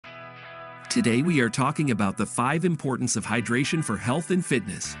Today we are talking about the 5 importance of hydration for health and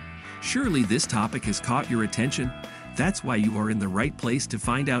fitness. Surely this topic has caught your attention. That's why you are in the right place to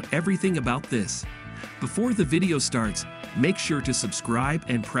find out everything about this. Before the video starts, make sure to subscribe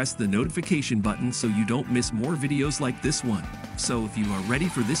and press the notification button so you don't miss more videos like this one. So if you are ready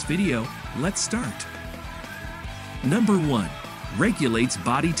for this video, let's start. Number 1. Regulates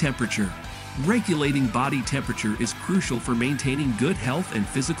body temperature. Regulating body temperature is crucial for maintaining good health and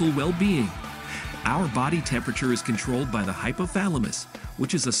physical well-being. Our body temperature is controlled by the hypothalamus,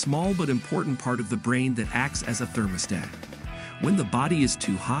 which is a small but important part of the brain that acts as a thermostat. When the body is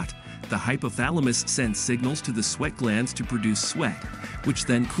too hot, the hypothalamus sends signals to the sweat glands to produce sweat, which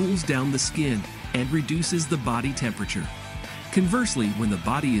then cools down the skin and reduces the body temperature. Conversely, when the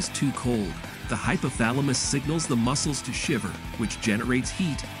body is too cold, the hypothalamus signals the muscles to shiver, which generates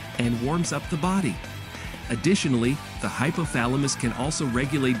heat and warms up the body. Additionally, the hypothalamus can also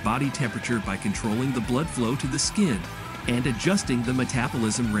regulate body temperature by controlling the blood flow to the skin and adjusting the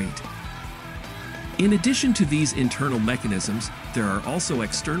metabolism rate. In addition to these internal mechanisms, there are also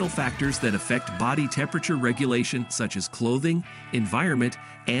external factors that affect body temperature regulation, such as clothing, environment,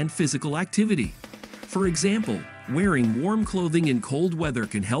 and physical activity. For example, wearing warm clothing in cold weather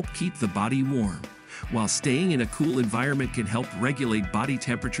can help keep the body warm, while staying in a cool environment can help regulate body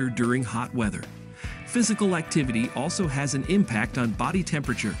temperature during hot weather. Physical activity also has an impact on body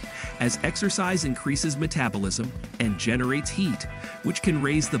temperature, as exercise increases metabolism and generates heat, which can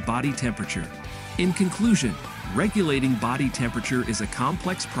raise the body temperature. In conclusion, regulating body temperature is a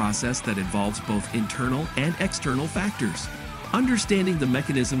complex process that involves both internal and external factors. Understanding the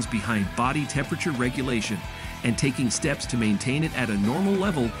mechanisms behind body temperature regulation and taking steps to maintain it at a normal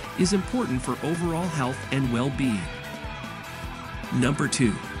level is important for overall health and well-being. Number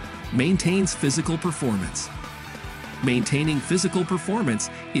 2. Maintains physical performance. Maintaining physical performance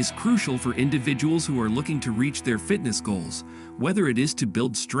is crucial for individuals who are looking to reach their fitness goals, whether it is to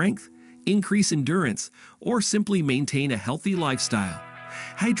build strength, increase endurance, or simply maintain a healthy lifestyle.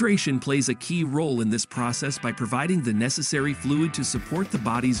 Hydration plays a key role in this process by providing the necessary fluid to support the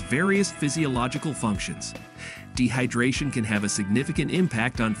body's various physiological functions. Dehydration can have a significant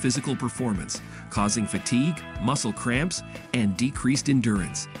impact on physical performance, causing fatigue, muscle cramps, and decreased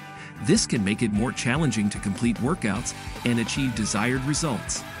endurance. This can make it more challenging to complete workouts and achieve desired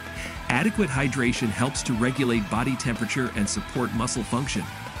results. Adequate hydration helps to regulate body temperature and support muscle function,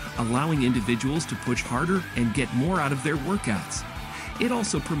 allowing individuals to push harder and get more out of their workouts. It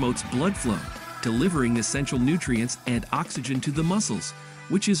also promotes blood flow, delivering essential nutrients and oxygen to the muscles,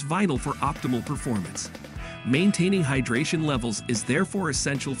 which is vital for optimal performance. Maintaining hydration levels is therefore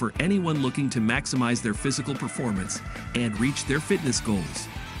essential for anyone looking to maximize their physical performance and reach their fitness goals.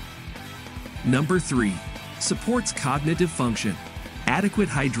 Number 3. Supports cognitive function. Adequate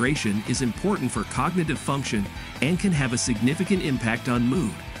hydration is important for cognitive function and can have a significant impact on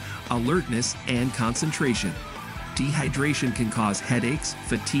mood, alertness, and concentration. Dehydration can cause headaches,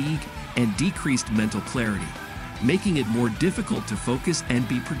 fatigue, and decreased mental clarity, making it more difficult to focus and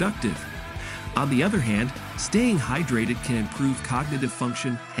be productive. On the other hand, staying hydrated can improve cognitive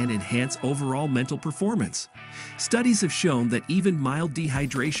function and enhance overall mental performance. Studies have shown that even mild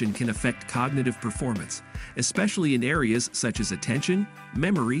dehydration can affect cognitive performance, especially in areas such as attention,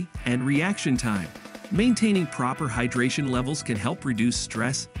 memory, and reaction time. Maintaining proper hydration levels can help reduce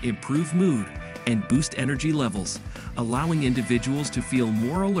stress, improve mood, and boost energy levels, allowing individuals to feel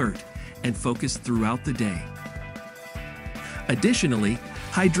more alert and focused throughout the day. Additionally,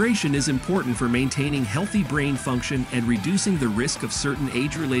 hydration is important for maintaining healthy brain function and reducing the risk of certain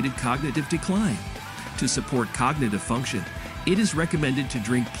age-related cognitive decline. To support cognitive function, it is recommended to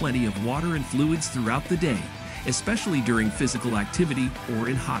drink plenty of water and fluids throughout the day, especially during physical activity or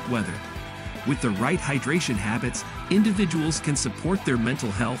in hot weather. With the right hydration habits, individuals can support their mental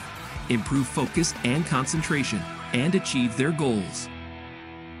health, improve focus and concentration, and achieve their goals.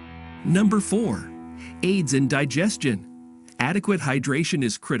 Number 4. Aids in digestion. Adequate hydration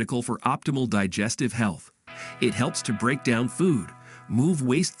is critical for optimal digestive health. It helps to break down food, move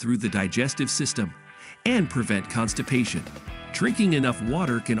waste through the digestive system, and prevent constipation. Drinking enough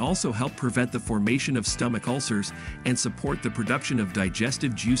water can also help prevent the formation of stomach ulcers and support the production of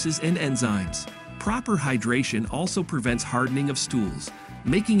digestive juices and enzymes. Proper hydration also prevents hardening of stools,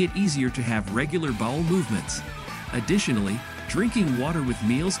 making it easier to have regular bowel movements. Additionally, drinking water with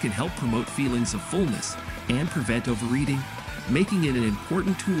meals can help promote feelings of fullness and prevent overeating, making it an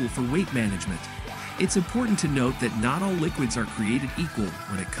important tool for weight management. It's important to note that not all liquids are created equal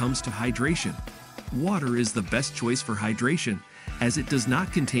when it comes to hydration. Water is the best choice for hydration, as it does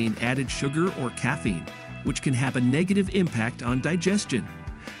not contain added sugar or caffeine, which can have a negative impact on digestion.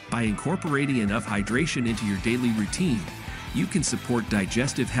 By incorporating enough hydration into your daily routine, you can support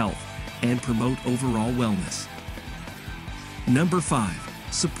digestive health and promote overall wellness. Number 5.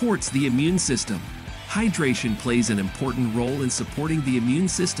 Supports the immune system. Hydration plays an important role in supporting the immune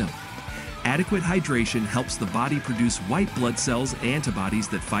system. Adequate hydration helps the body produce white blood cells and antibodies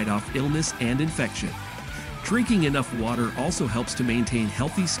that fight off illness and infection. Drinking enough water also helps to maintain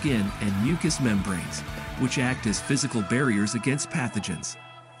healthy skin and mucous membranes, which act as physical barriers against pathogens.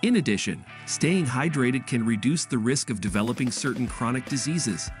 In addition, staying hydrated can reduce the risk of developing certain chronic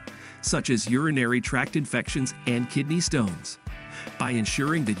diseases, such as urinary tract infections and kidney stones. By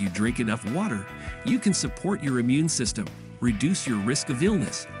ensuring that you drink enough water, you can support your immune system, reduce your risk of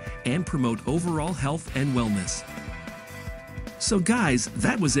illness, and promote overall health and wellness. So guys,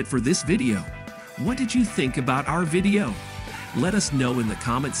 that was it for this video. What did you think about our video? Let us know in the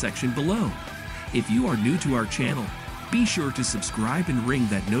comment section below. If you are new to our channel, be sure to subscribe and ring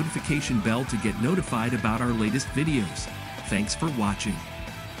that notification bell to get notified about our latest videos. Thanks for watching.